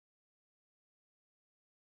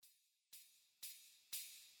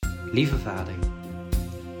Lieve Vader,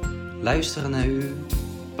 luisteren naar u,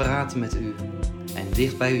 praten met u en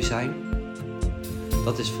dicht bij u zijn,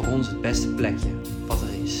 dat is voor ons het beste plekje wat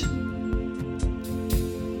er is.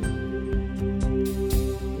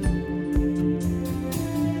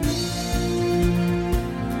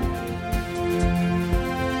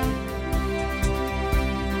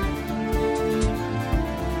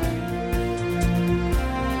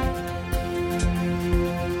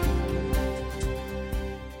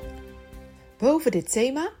 Boven dit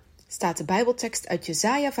thema staat de Bijbeltekst uit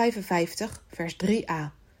Jesaja 55, vers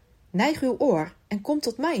 3a. Neig uw oor en kom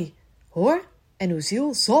tot mij. Hoor en uw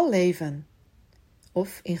ziel zal leven.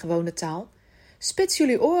 Of in gewone taal, spits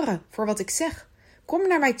jullie oren voor wat ik zeg. Kom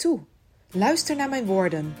naar mij toe. Luister naar mijn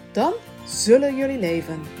woorden. Dan zullen jullie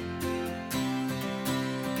leven.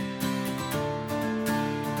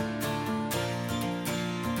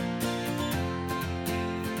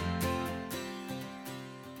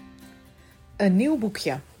 Een nieuw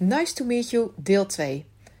boekje. Nice to meet you, deel 2.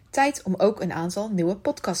 Tijd om ook een aantal nieuwe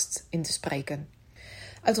podcasts in te spreken.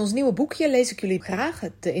 Uit ons nieuwe boekje lees ik jullie graag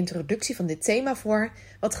de introductie van dit thema voor,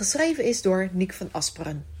 wat geschreven is door Niek van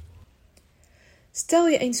Asperen. Stel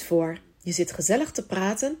je eens voor, je zit gezellig te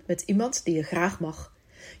praten met iemand die je graag mag.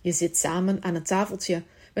 Je zit samen aan een tafeltje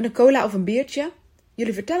met een cola of een biertje.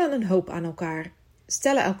 Jullie vertellen een hoop aan elkaar,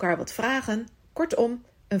 stellen elkaar wat vragen. Kortom,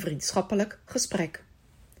 een vriendschappelijk gesprek.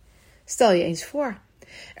 Stel je eens voor,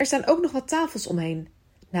 er staan ook nog wat tafels omheen.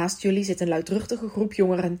 Naast jullie zit een luidruchtige groep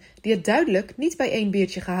jongeren die het duidelijk niet bij één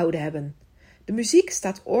biertje gehouden hebben. De muziek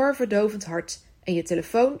staat oorverdovend hard en je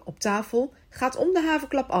telefoon op tafel gaat om de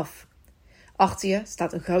haverklap af. Achter je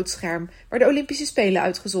staat een groot scherm waar de Olympische Spelen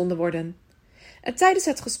uitgezonden worden. En tijdens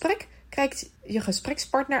het gesprek kijkt je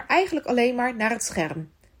gesprekspartner eigenlijk alleen maar naar het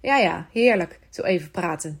scherm. Ja, heerlijk, zo even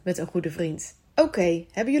praten met een goede vriend. Oké,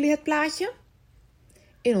 hebben jullie het plaatje?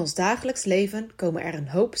 In ons dagelijks leven komen er een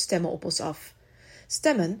hoop stemmen op ons af.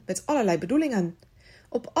 Stemmen met allerlei bedoelingen.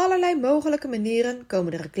 Op allerlei mogelijke manieren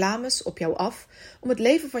komen de reclames op jou af om het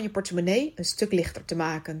leven van je portemonnee een stuk lichter te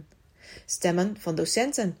maken. Stemmen van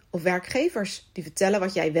docenten of werkgevers die vertellen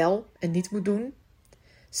wat jij wel en niet moet doen.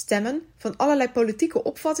 Stemmen van allerlei politieke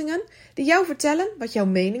opvattingen die jou vertellen wat jouw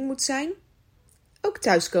mening moet zijn. Ook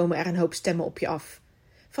thuis komen er een hoop stemmen op je af.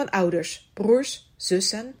 Van ouders, broers,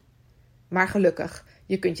 zussen. Maar gelukkig,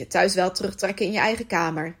 je kunt je thuis wel terugtrekken in je eigen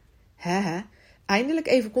kamer. Eindelijk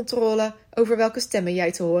even controle over welke stemmen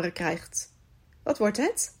jij te horen krijgt. Wat wordt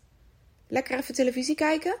het? Lekker even televisie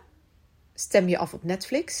kijken? Stem je af op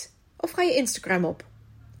Netflix? Of ga je Instagram op?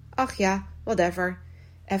 Ach ja, whatever.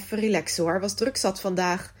 Even relaxen hoor, was druk zat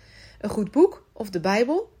vandaag. Een goed boek of de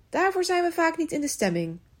Bijbel, daarvoor zijn we vaak niet in de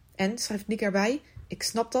stemming. En, schrijft Niek erbij, ik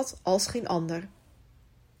snap dat als geen ander.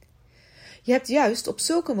 Je hebt juist op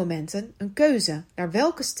zulke momenten een keuze naar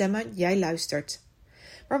welke stemmen jij luistert.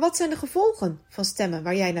 Maar wat zijn de gevolgen van stemmen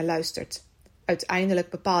waar jij naar luistert? Uiteindelijk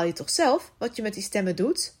bepaal je toch zelf wat je met die stemmen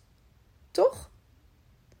doet? Toch?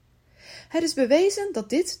 Het is bewezen dat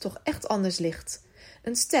dit toch echt anders ligt.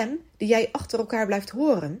 Een stem die jij achter elkaar blijft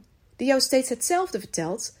horen, die jou steeds hetzelfde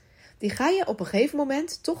vertelt, die ga je op een gegeven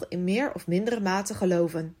moment toch in meer of mindere mate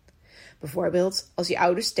geloven. Bijvoorbeeld als je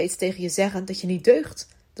ouders steeds tegen je zeggen dat je niet deugt,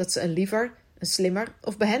 dat ze een liever, een slimmer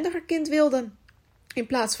of behendiger kind wilden in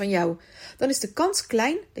plaats van jou, dan is de kans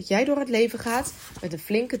klein dat jij door het leven gaat met een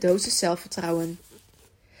flinke dosis zelfvertrouwen.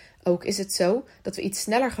 Ook is het zo dat we iets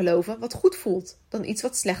sneller geloven wat goed voelt dan iets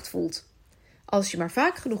wat slecht voelt. Als je maar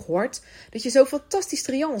vaak genoeg hoort dat je zo fantastisch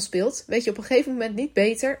triangel speelt, weet je op een gegeven moment niet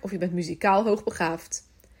beter of je bent muzikaal hoogbegaafd.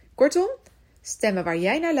 Kortom, stemmen waar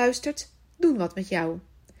jij naar luistert, doen wat met jou.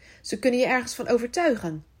 Ze kunnen je ergens van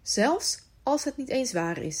overtuigen, zelfs als het niet eens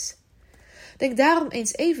waar is. Denk daarom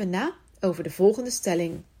eens even na over de volgende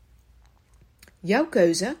stelling. Jouw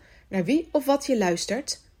keuze naar wie of wat je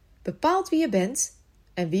luistert, bepaalt wie je bent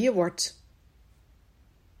en wie je wordt.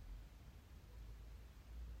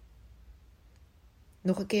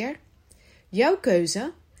 Nog een keer. Jouw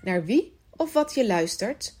keuze naar wie of wat je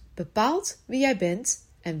luistert, bepaalt wie jij bent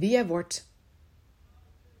en wie jij wordt.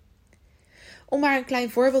 Om maar een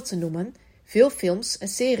klein voorbeeld te noemen, veel films en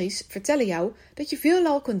series vertellen jou dat je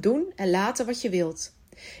veelal kunt doen en laten wat je wilt.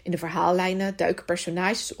 In de verhaallijnen duiken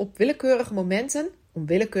personages op willekeurige momenten, om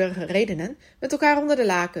willekeurige redenen, met elkaar onder de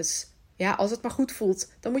lakens. Ja, als het maar goed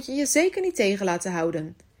voelt, dan moet je je zeker niet tegen laten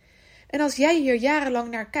houden. En als jij hier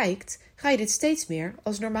jarenlang naar kijkt, ga je dit steeds meer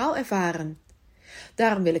als normaal ervaren.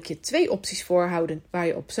 Daarom wil ik je 2 opties voorhouden waar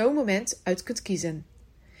je op zo'n moment uit kunt kiezen.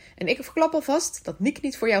 En ik verklap alvast dat Niek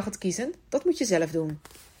niet voor jou gaat kiezen, dat moet je zelf doen.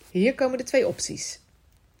 Hier komen de 2 opties.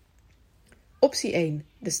 Optie 1.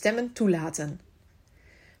 De stemmen toelaten.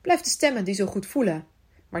 Blijf de stemmen die zo goed voelen.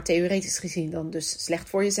 maar theoretisch gezien dan dus slecht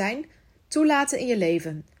voor je zijn, toelaten in je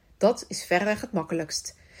leven. Dat is verreweg het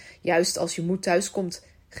makkelijkst. Juist als je moe thuis komt,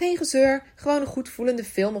 geen gezeur, gewoon een goed voelende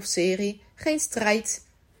film of serie, geen strijd.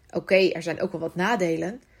 Oké, er zijn ook wel wat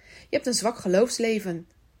nadelen. Je hebt een zwak geloofsleven.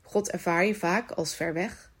 God ervaar je vaak als ver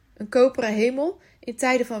weg. Een koperen hemel in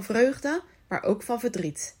tijden van vreugde, maar ook van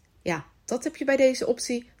verdriet. Ja, dat heb je bij deze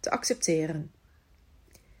optie te accepteren.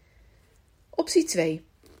 Optie 2.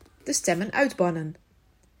 De stemmen uitbannen.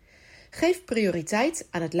 Geef prioriteit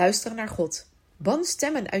aan het luisteren naar God. Ban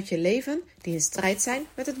stemmen uit je leven die in strijd zijn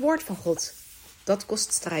met het woord van God. Dat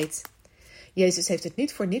kost strijd. Jezus heeft het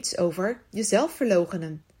niet voor niets over jezelf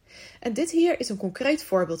verloochenen. En dit hier is een concreet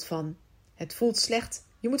voorbeeld van. Het voelt slecht.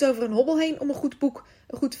 Je moet over een hobbel heen om een goed boek,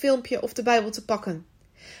 een goed filmpje of de Bijbel te pakken.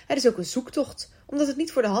 Het is ook een zoektocht, omdat het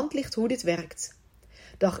niet voor de hand ligt hoe dit werkt.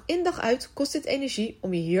 Dag in dag uit kost het energie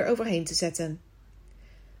om je hier overheen te zetten.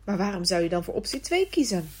 Maar waarom zou je dan voor optie 2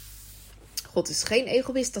 kiezen? God is geen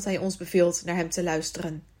egoïst dat hij ons beveelt naar hem te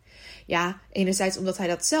luisteren. Ja, enerzijds omdat hij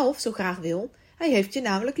dat zelf zo graag wil, hij heeft je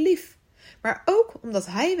namelijk lief. Maar ook omdat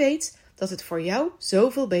hij weet dat het voor jou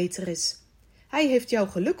zoveel beter is. Hij heeft jouw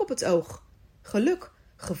geluk op het oog. Geluk,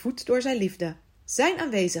 gevoed door zijn liefde, zijn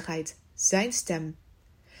aanwezigheid, zijn stem.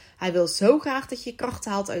 Hij wil zo graag dat je kracht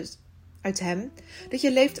haalt uit hem, dat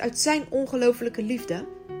je leeft uit zijn ongelooflijke liefde,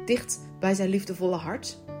 dicht bij zijn liefdevolle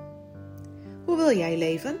hart. Hoe wil jij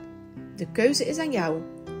leven? De keuze is aan jou.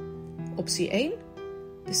 Optie 1,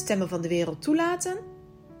 de stemmen van de wereld toelaten.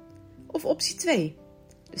 Of optie 2,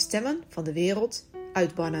 de stemmen van de wereld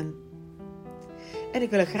uitbannen. En ik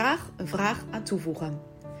wil er graag een vraag aan toevoegen.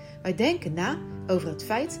 Wij denken na over het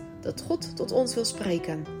feit dat God tot ons wil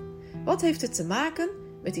spreken. Wat heeft het te maken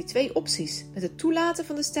met die 2 opties, met het toelaten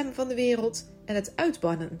van de stemmen van de wereld en het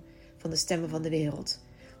uitbannen van de stemmen van de wereld?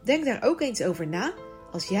 Denk daar ook eens over na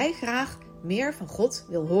als jij graag meer van God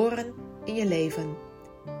wil horen in je leven.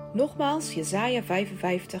 Nogmaals Jesaja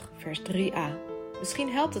 55 vers 3a. Misschien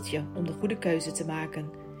helpt het je om de goede keuze te maken.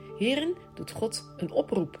 Hierin doet God een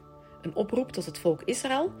oproep. Een oproep tot het volk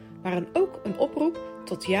Israël, maar ook een oproep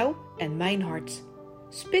tot jou en mijn hart.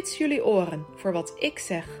 Spits jullie oren voor wat ik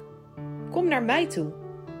zeg. Kom naar mij toe.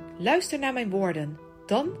 Luister naar mijn woorden.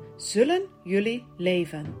 Dan zullen jullie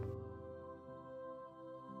leven.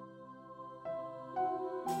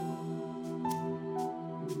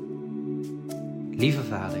 Lieve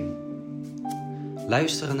Vader,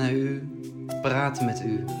 luisteren naar u, praten met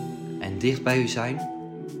u en dicht bij u zijn,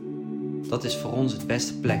 dat is voor ons het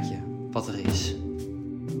beste plekje wat er is.